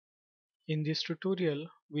In this tutorial,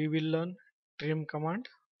 we will learn trim command.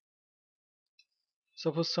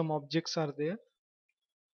 Suppose some objects are there.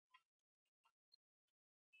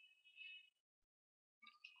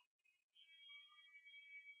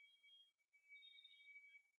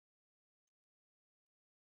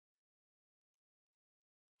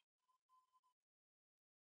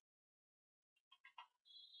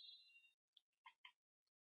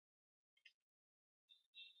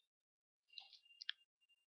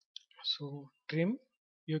 So trim,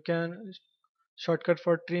 you can shortcut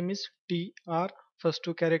for trim is TR, first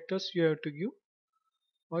two characters you have to give,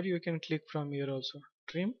 or you can click from here also.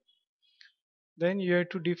 Trim. Then you have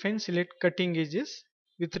to define select cutting edges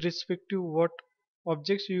with respect to what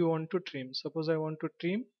objects you want to trim. Suppose I want to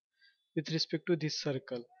trim with respect to this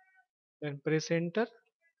circle. Then press enter.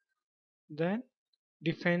 Then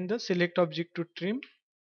define the select object to trim.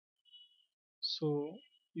 So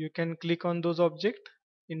you can click on those objects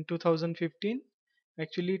in 2015.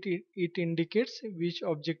 Actually it indicates which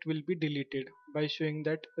object will be deleted by showing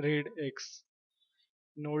that red X.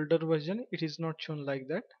 In older version it is not shown like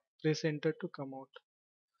that. Press enter to come out.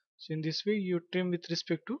 So in this way you trim with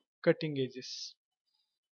respect to cutting edges.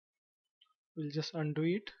 We'll just undo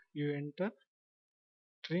it. You enter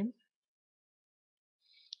trim.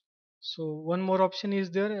 So one more option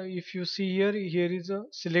is there. If you see here, here is a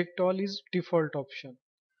select all is default option.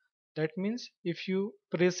 That means if you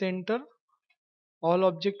press enter, all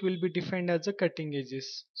object will be defined as a cutting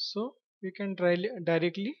edges. So you can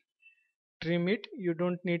directly trim it. You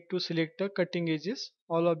don't need to select the cutting edges.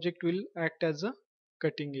 All object will act as a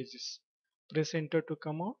cutting edges. Press enter to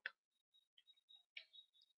come out.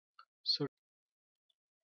 So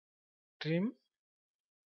trim,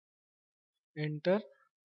 enter,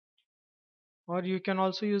 or you can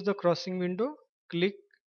also use the crossing window. Click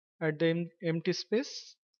at the empty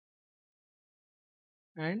space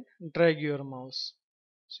and drag your mouse.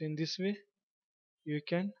 So in this way you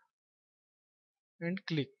can and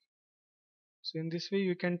click. So in this way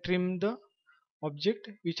you can trim the object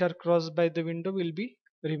which are crossed by the window will be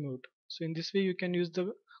removed. So in this way you can use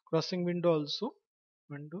the crossing window also.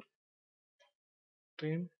 Undo,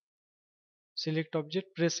 trim, select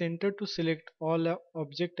object, press enter to select all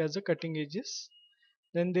object as a cutting edges.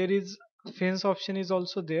 Then there is fence option is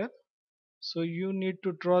also there. So you need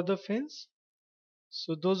to draw the fence.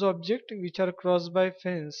 So those objects which are crossed by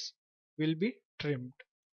fence will be trimmed.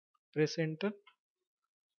 Press enter,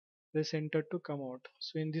 press enter to come out.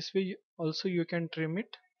 So in this way also you can trim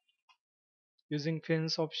it using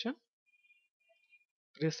fence option.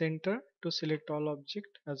 Press enter to select all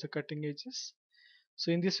object as a cutting edges.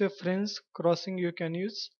 So in this way fence crossing you can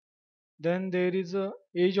use. Then there is a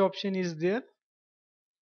edge option is there.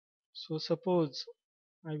 So suppose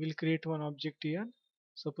I will create one object here.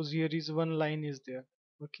 Suppose here is one line is there.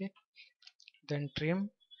 Okay. Then trim.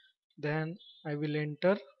 Then I will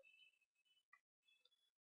enter.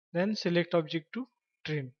 Then select object to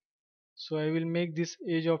trim. So I will make this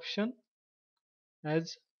edge option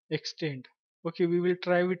as extend. Okay, we will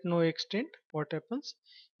try with no extend. What happens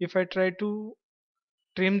if I try to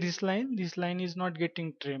trim this line? This line is not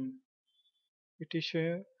getting trimmed. It is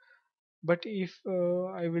but if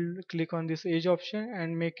I will click on this edge option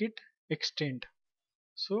and make it extend,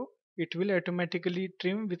 so it will automatically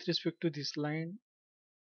trim with respect to this line.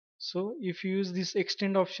 So if you use this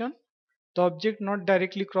extend option, the object not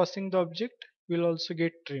directly crossing the object will also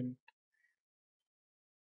get trimmed.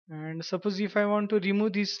 And suppose if I want to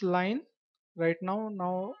remove this line right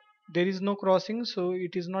now there is no crossing, so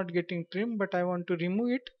it is not getting trimmed, but I want to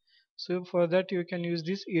remove it. So for that you can use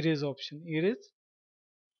this erase option. Erase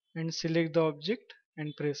and select the object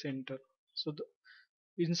and press enter. So the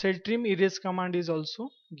inside trim erase command is also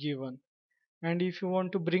given. And if you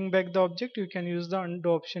want to bring back the object, you can use the undo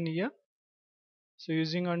option here. So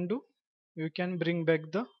using undo you can bring back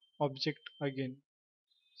the object again.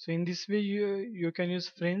 So in this way you can use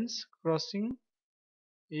fence, crossing,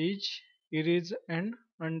 edge, erase and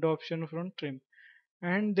undo option from trim.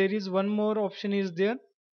 And there is one more option is there,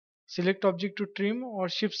 select object to trim or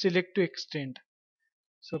shift select to extend.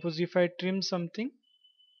 Suppose if I trim something,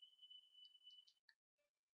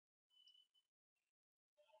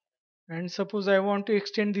 and suppose I want to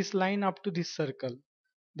extend this line up to this circle,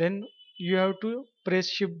 then you have to press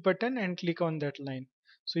shift button and click on that line.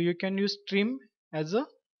 So you can use trim as a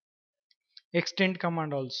extend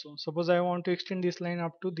command also. Suppose I want to extend this line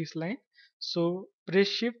up to this line, so press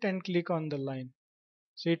shift and click on the line.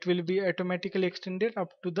 So it will be automatically extended up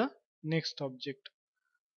to the next object.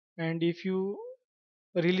 And if you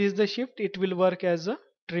release the shift, it will work as a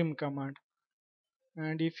trim command.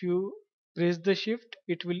 And if you press the shift,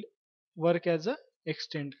 it will work as a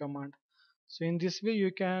extend command. So in this way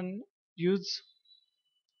you can use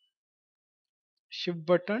shift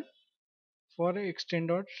button for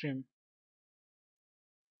extend or trim.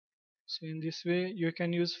 So in this way you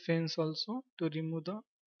can use fence also to remove the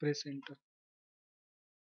press enter,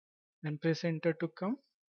 and press enter to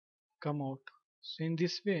come out. So in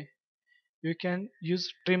this way you can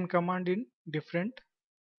use trim command in different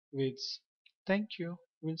ways. Thank you.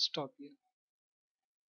 We'll stop here.